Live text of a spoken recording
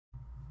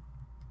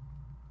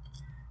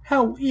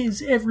How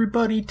is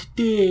everybody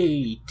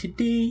today?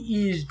 Today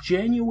is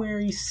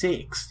January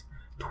 6th,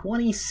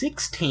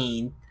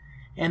 2016,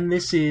 and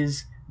this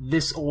is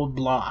This Old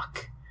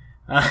Block.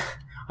 I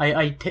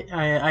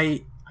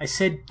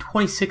said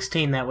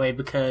 2016 that way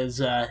because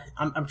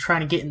I'm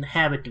trying to get in the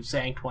habit of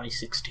saying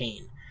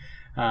 2016.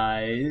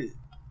 I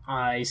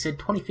said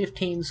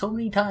 2015 so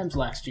many times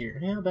last year.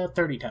 Yeah, about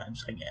 30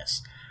 times, I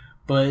guess.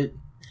 But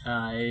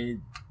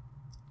I've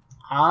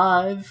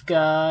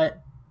got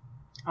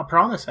a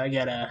promise I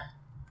gotta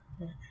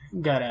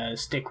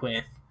stick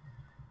with.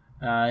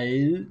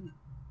 As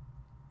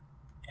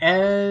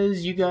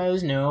you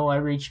guys know, I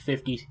reached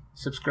 50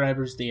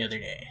 subscribers the other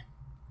day.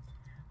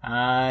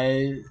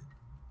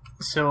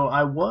 So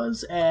I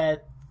was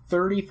at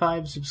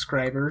 35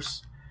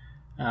 subscribers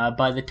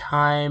by the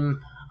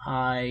time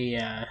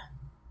I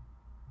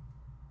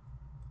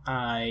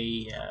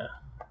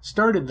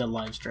started the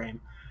live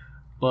stream,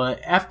 but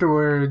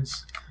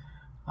afterwards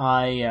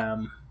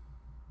I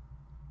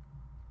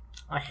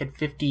had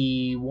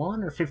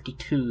 51 or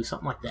 52,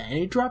 something like that, and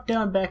it dropped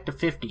down back to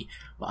 50.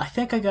 But I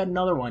think I got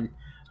another one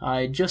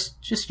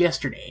just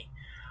yesterday.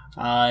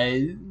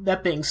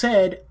 That being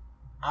said,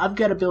 I've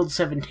got to build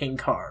 17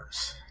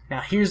 cars. Now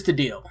here's the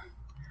deal.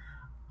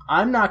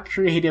 I'm not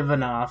creative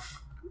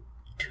enough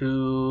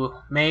to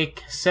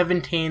make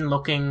 17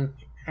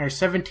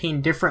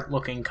 different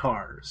looking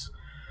cars.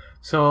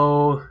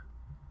 So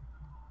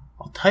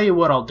I'll tell you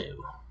what I'll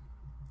do.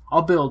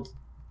 I'll build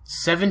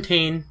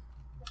 17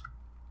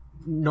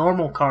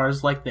 normal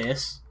cars like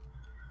this.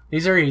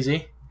 These are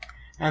easy.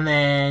 And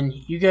then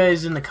you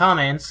guys in the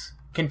comments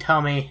can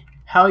tell me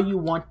how you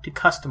want to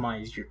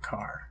customize your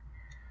car.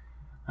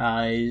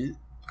 That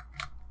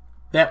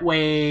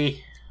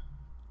way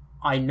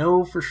I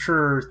know for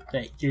sure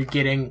that you're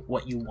getting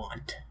what you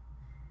want.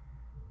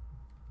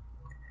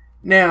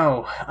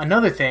 Now,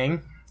 another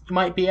thing you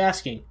might be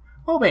asking,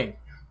 Mobinng,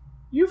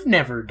 you've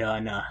never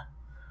done a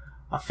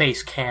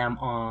face cam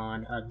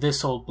on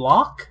This Old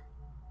Block?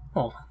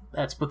 Well,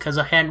 that's because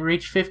I hadn't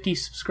reached 50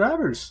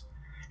 subscribers.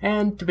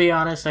 And to be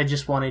honest, I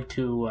just wanted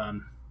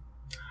to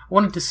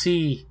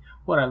see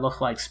what I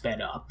look like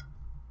sped up.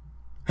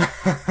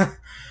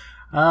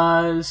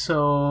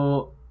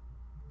 So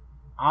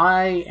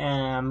I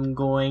am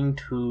going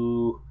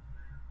to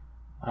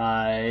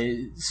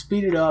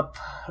speed it up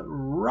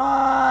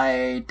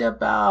right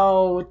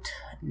about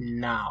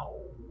now.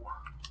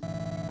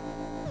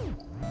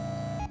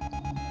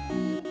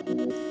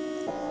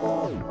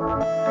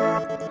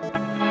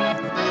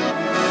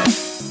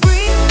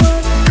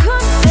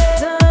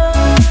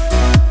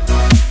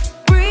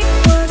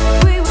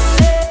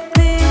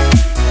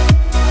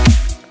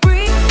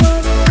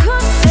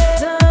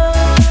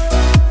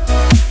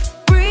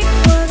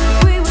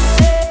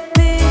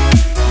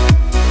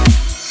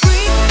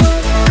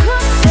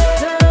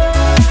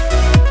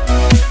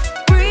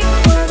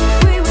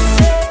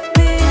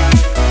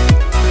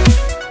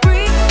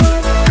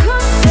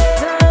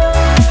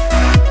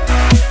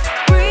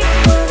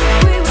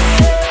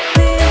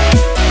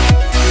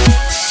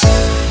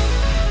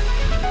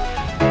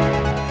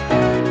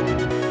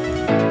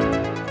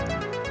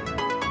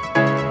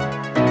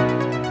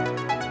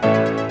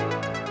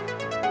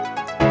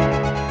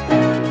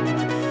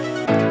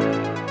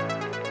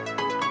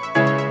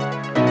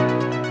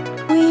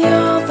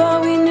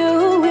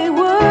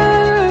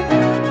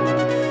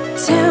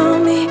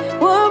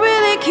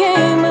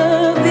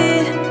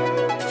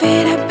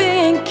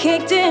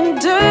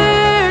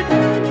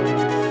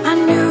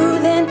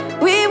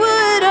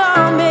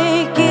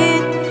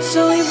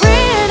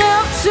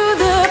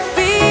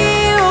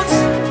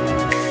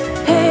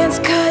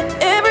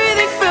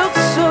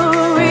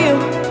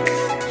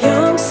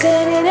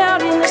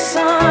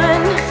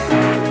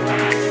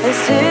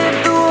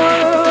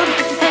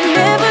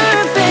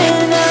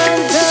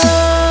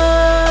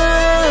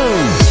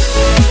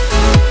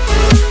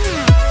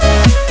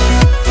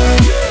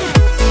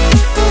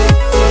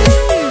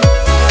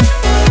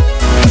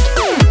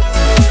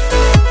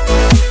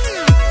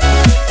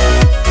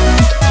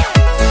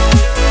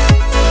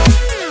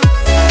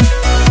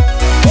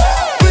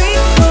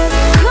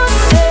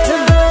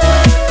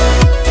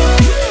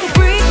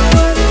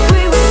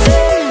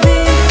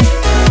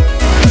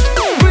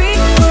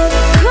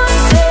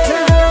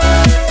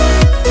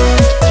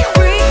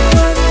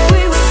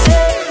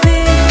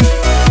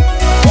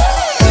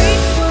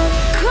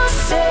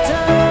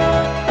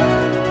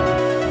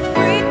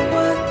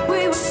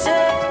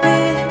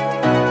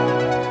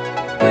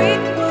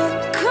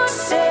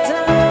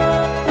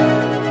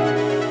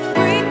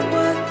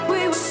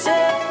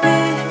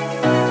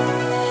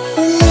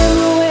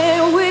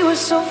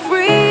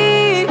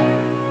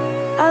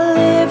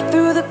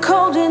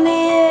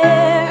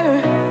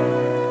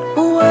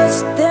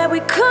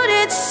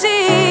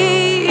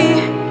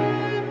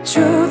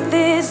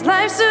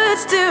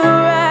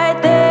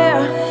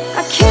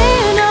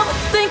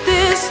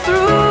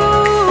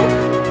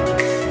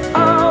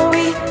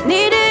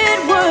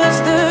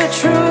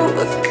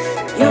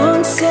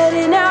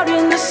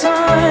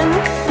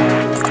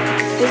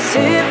 As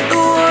if the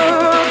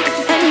world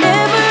had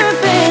never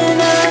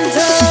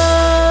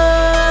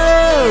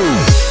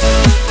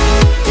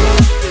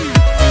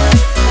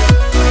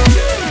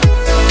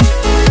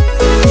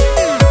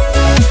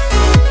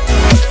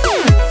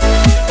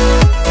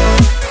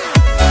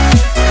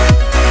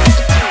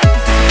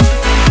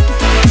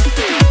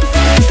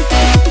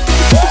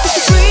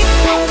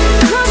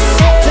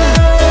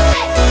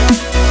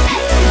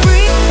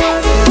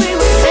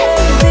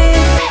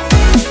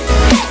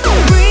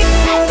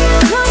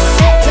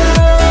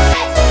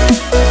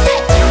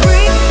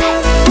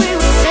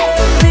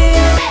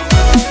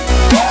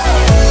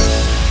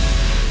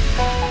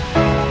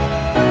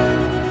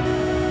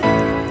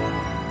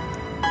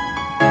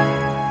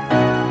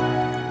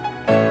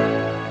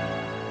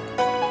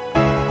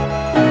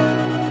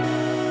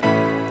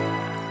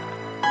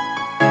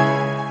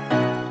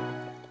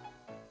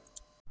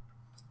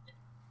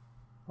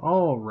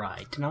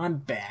Alright, and I'm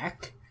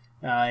back.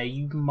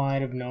 You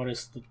might have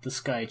noticed that the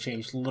sky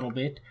changed a little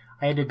bit.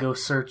 I had to go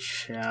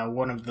search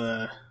one of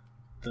the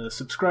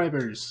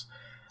subscribers.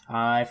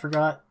 I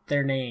forgot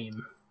their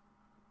name.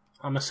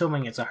 I'm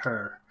assuming it's a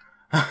her.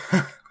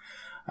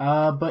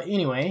 But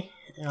anyway,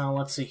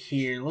 let's see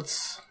here.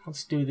 Let's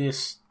do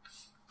this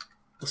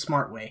the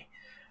smart way.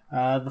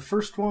 The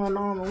first one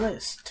on the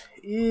list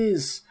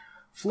is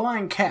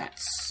Flying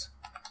Cats.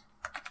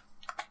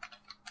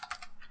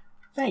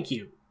 Thank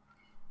you.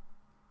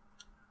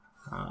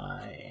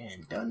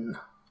 And done.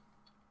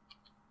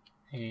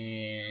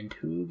 And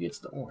who gets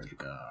the orange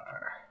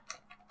car?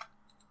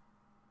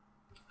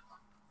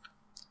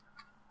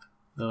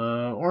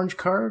 The orange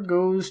car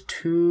goes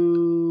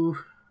to...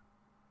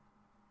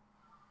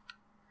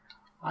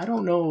 I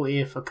don't know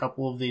if a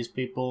couple of these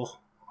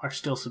people are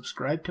still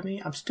subscribed to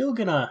me. I'm still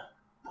gonna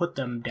put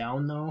them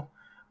down though,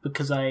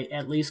 because I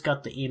at least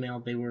got the email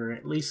they were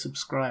at least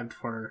subscribed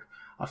for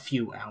a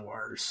few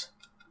hours.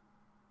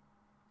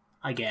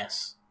 I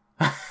guess.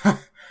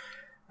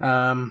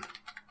 Harley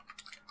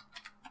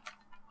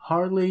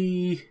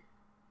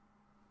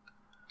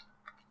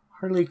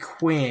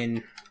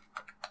Quinn.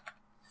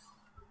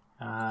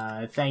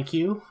 Thank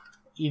you,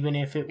 even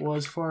if it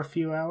was for a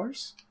few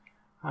hours.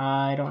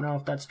 I don't know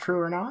if that's true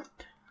or not,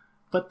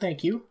 but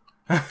thank you.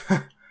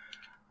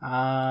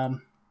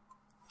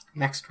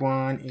 Next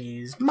one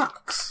is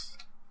Mox.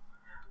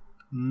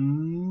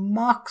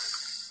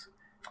 Mox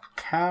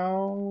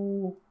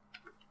Kowalski.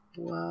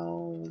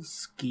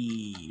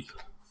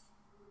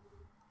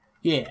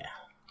 Yeah,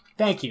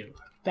 thank you.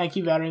 Thank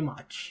you very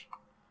much.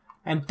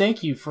 And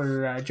thank you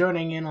for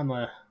joining in on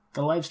the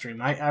live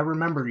stream. I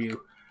remember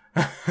you.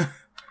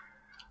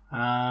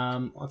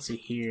 Let's see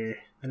here.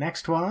 The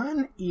next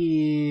one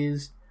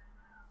is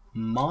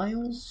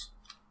Miles.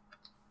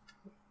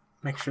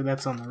 Make sure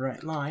that's on the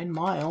right line.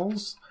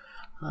 Miles.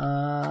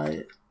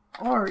 R-E-I-D.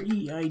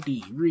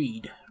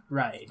 Read.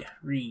 Ride.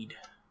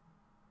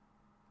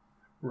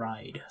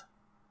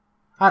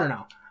 I don't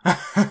know.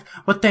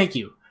 But thank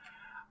you.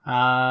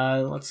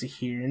 Let's see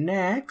here.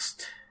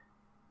 Next.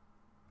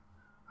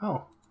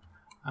 Oh.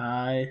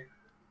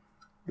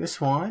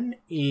 This one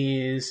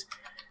is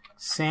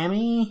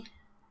Sammy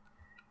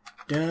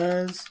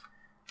Does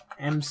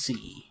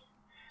MC.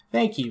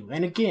 Thank you.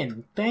 And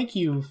again, thank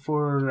you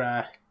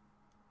for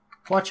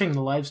watching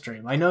the live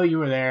stream. I know you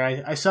were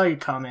there. I saw your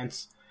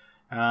comments.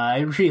 I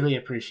really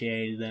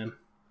appreciated them.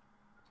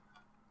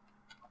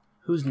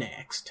 Who's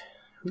next?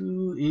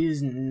 Who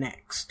is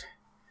next?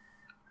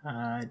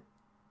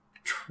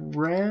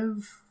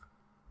 Trev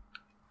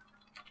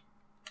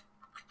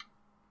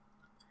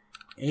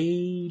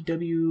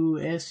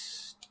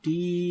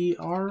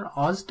AWSDR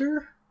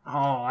Osder?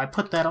 Oh, I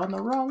put that on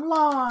the wrong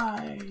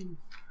line.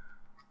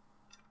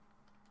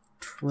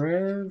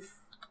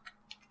 Trev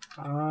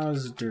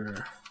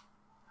Osder.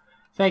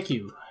 Thank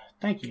you.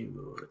 Thank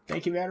you.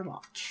 Thank you very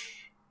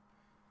much.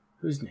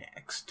 Who's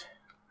next?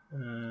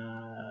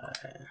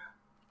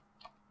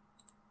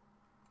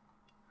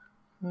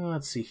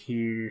 Let's see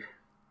here.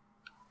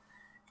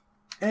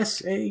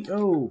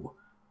 SAO.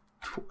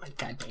 God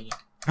dang it.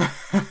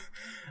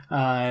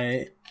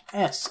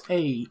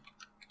 SAO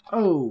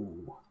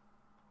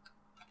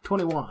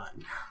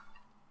 21.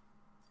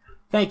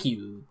 Thank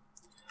you.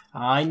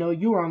 I know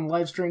you were on the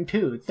live stream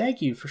too.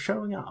 Thank you for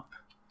showing up.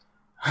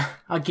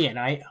 Again,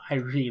 I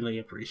really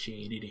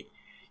appreciated it.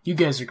 You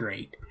guys are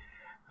great.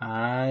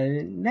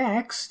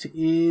 Next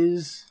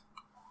is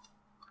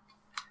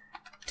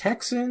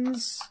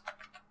Texans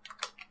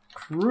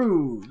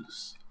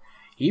Cruz.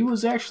 He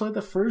was actually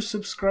the first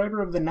subscriber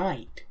of the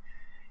night.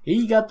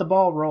 He got the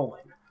ball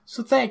rolling.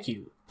 So thank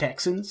you,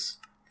 Texans.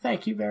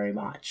 Thank you very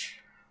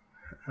much.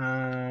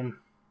 Okay,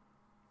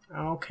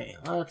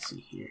 let's see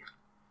here.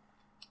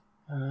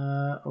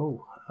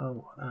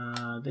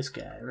 This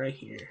guy right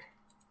here.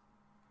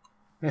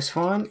 This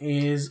one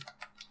is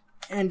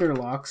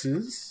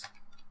Enderlox's.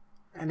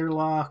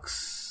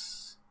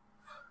 Enderlox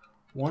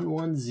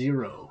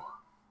 110.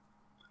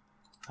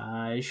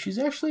 She's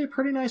actually a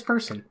pretty nice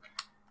person.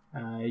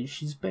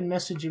 She's been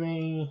messaging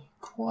me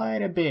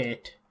quite a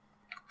bit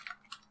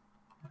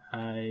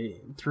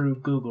through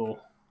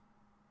Google,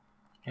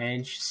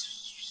 and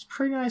she's a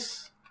pretty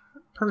nice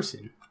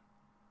person.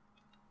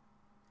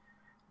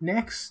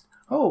 Next,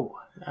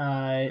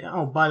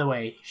 by the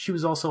way, she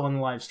was also on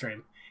the live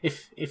stream.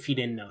 If you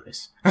didn't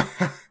notice,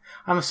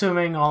 I'm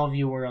assuming all of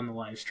you were on the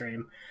live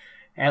stream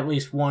at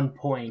least one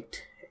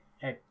point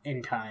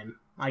in time.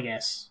 I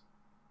guess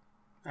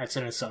that's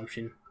an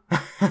assumption.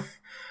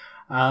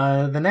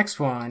 The next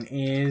one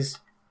is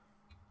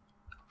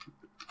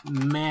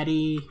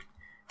Maddie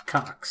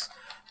Cox.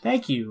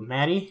 Thank you,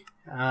 Maddie.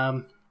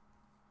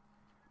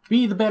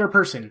 Be the better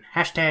person.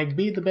 Hashtag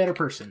be the better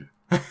person.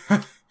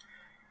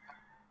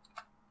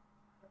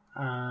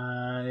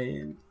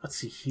 Let's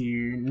see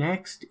here.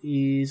 Next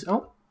is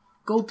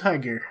Gold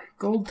Tiger.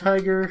 Gold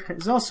Tiger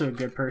is also a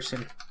good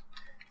person.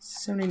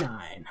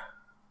 79.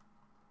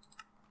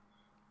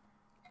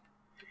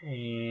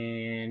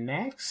 And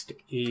next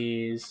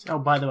is... Oh,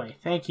 by the way,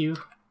 thank you.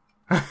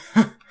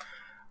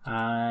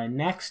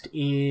 Next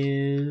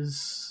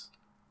is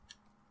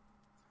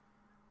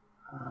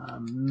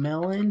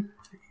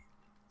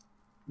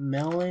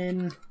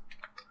melon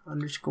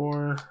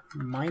underscore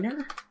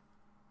minor,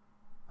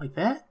 like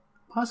that,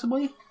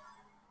 possibly.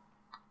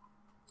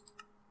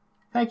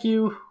 Thank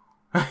you.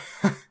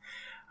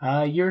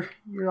 You're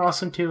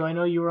awesome too. I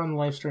know you were on the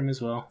live stream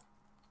as well.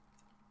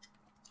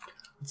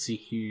 Let's see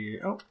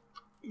here. Oh,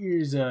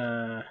 here's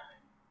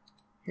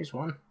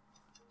one.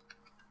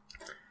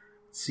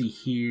 Let's see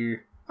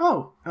here.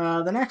 Oh,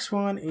 the next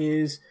one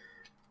is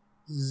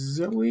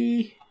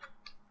Zoe.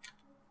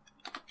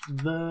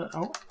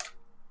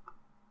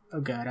 Oh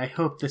god, I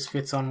hope this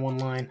fits on one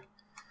line.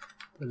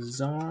 The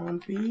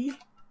zombie.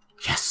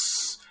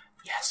 Yes,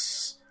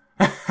 yes.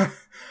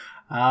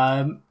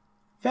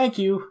 Thank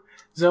you,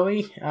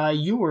 Zoe.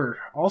 You were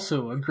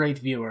also a great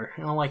viewer,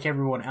 unlike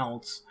everyone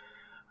else.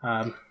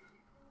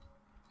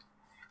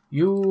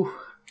 You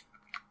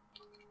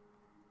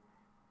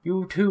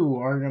too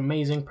are an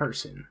amazing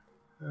person.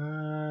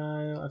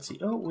 Let's see.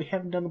 Oh, we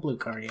haven't done the blue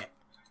card yet.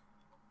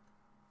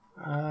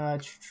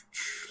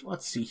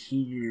 Let's see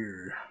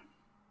here.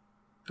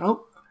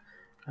 Oh,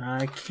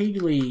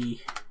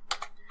 Kaylee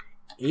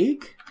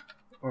Egg?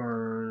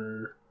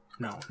 Or,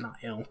 no, not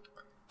ill.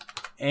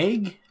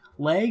 Egg?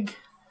 Leg?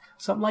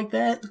 Something like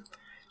that?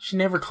 She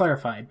never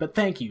clarified, but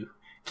thank you,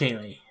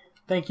 Kaylee.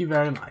 Thank you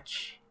very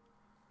much.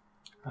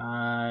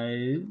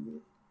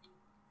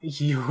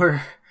 You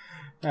were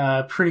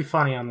pretty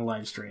funny on the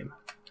live stream.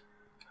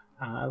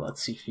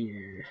 Let's see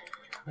here.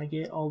 I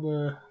get all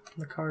the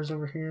cars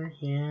over here?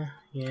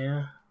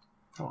 Yeah.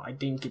 Oh, I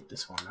didn't get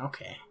this one.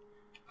 Okay.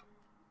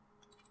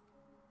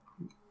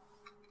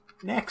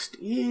 Next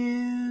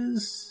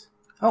is...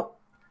 Oh.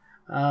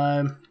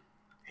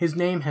 His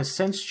name has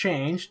since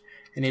changed,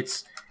 and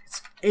it's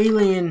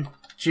Alien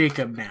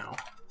Jacob now.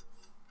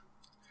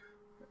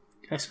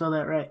 Did I spell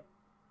that right?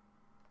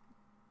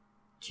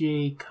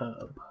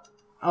 Jacob.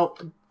 Oh,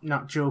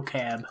 not Joe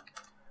Cab.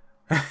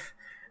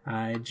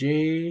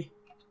 Jacob.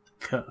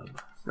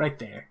 Right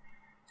there.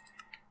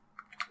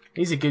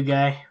 He's a good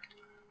guy.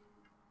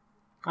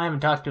 I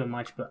haven't talked to him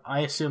much, but I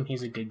assume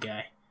he's a good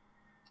guy.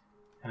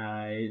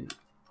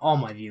 All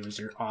my viewers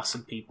are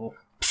awesome people.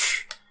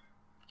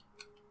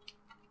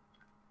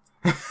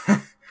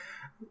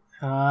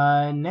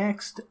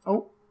 Next.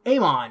 Oh,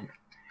 Amon.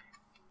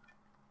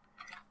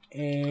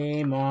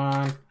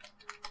 Amon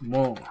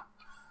Mo.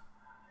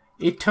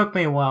 It took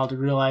me a while to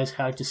realize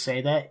how to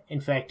say that. In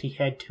fact, he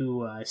had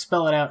to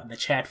spell it out in the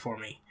chat for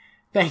me.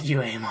 Thank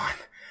you, Amon.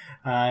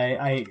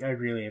 I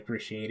really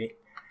appreciate it.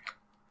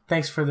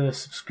 Thanks for the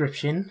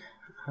subscription.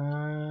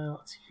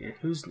 Let's see here.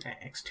 Who's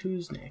next?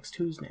 Who's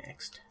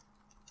next?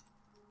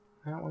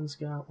 That one's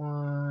got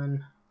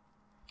one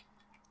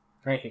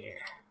right here.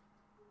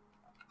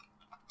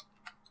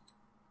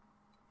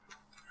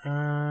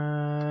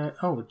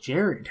 Oh,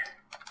 Jared.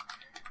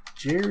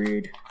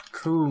 Jared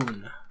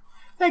Kuhn.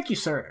 Thank you,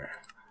 sir.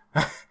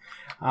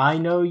 I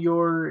know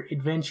your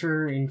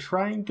adventure in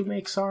trying to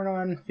make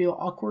Sarnon feel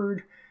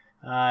awkward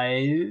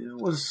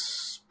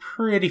was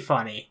pretty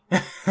funny.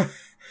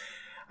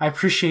 I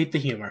appreciate the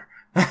humor.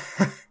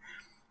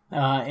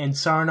 And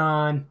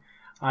Sarnon,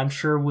 I'm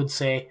sure, would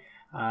say,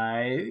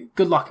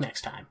 good luck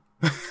next time.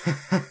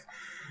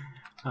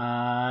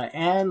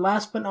 And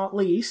last but not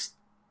least,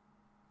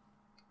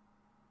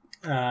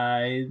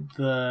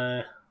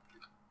 the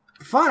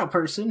final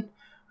person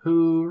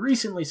who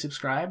recently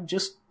subscribed,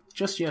 just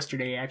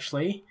yesterday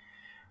actually.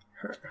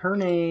 Her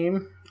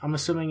name, I'm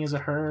assuming is a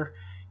her,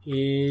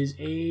 is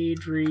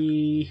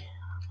Adriana.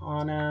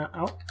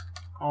 Oh,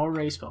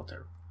 already spelled it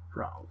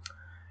wrong.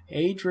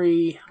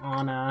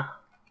 Adriana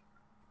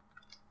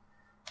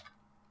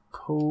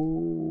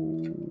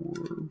Korber.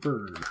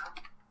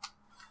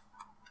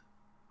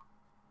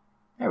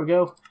 There we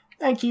go.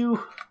 Thank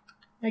you.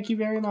 Thank you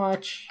very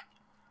much.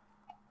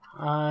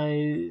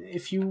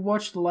 If you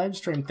watched the live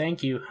stream,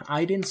 thank you.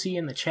 I didn't see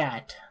in the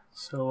chat,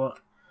 so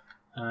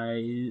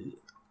I'm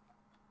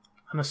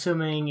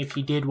assuming if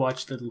you did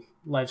watch the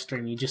live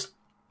stream, you just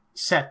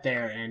sat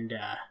there and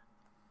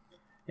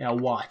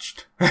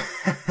watched,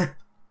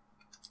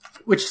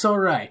 which is all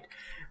right.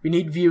 We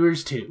need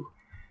viewers too.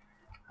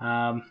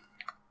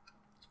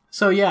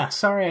 So yeah,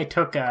 sorry I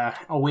took a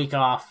week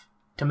off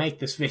to make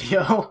this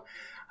video.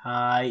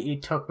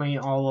 It took me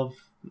all of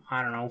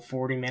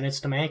 40 minutes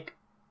to make.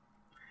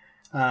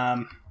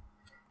 Yeah,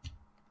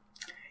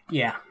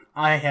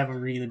 I have a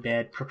really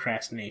bad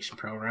procrastination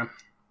program.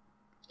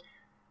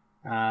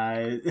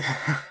 I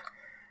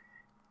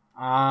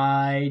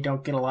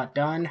don't get a lot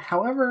done.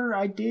 However,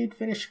 I did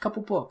finish a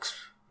couple books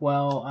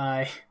while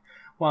I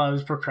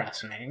was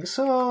procrastinating,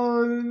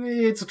 so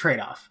it's a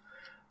trade-off.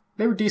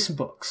 They were decent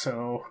books,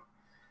 so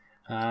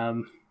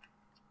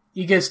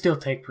you guys still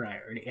take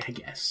priority, I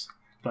guess.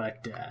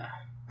 But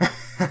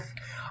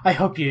I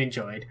hope you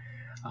enjoyed.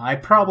 I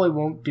probably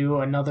won't do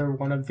another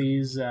one of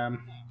these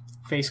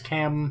face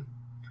cam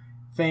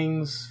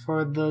things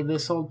for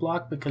this old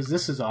block because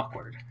this is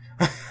awkward.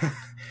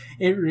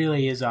 It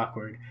really is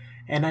awkward.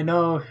 And I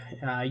know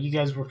you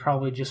guys were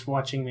probably just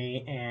watching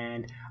me,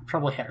 and I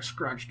probably had a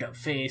scrunched up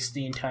face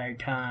the entire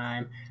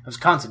time. I was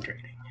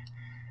concentrating.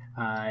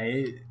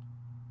 I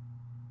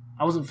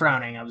wasn't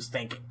frowning, I was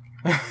thinking.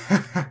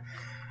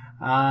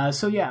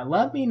 So yeah,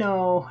 let me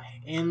know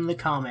in the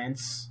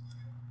comments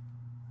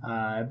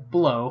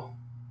below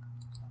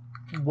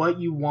what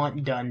you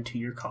want done to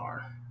your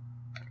car.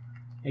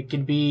 It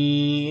can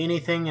be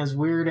anything as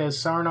weird as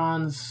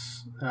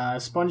Sarnon's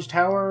Sponge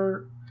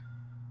Tower,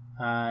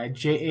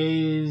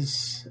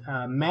 J.A.'s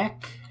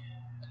mech,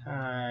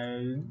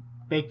 Replay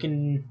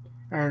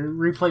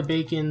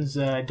Bacon's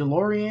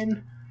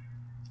DeLorean,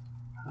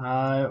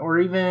 or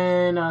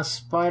even a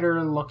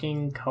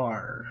spider-looking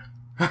car.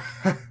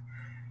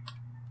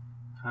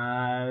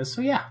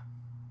 So yeah,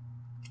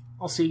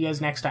 I'll see you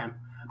guys next time.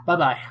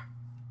 Bye-bye.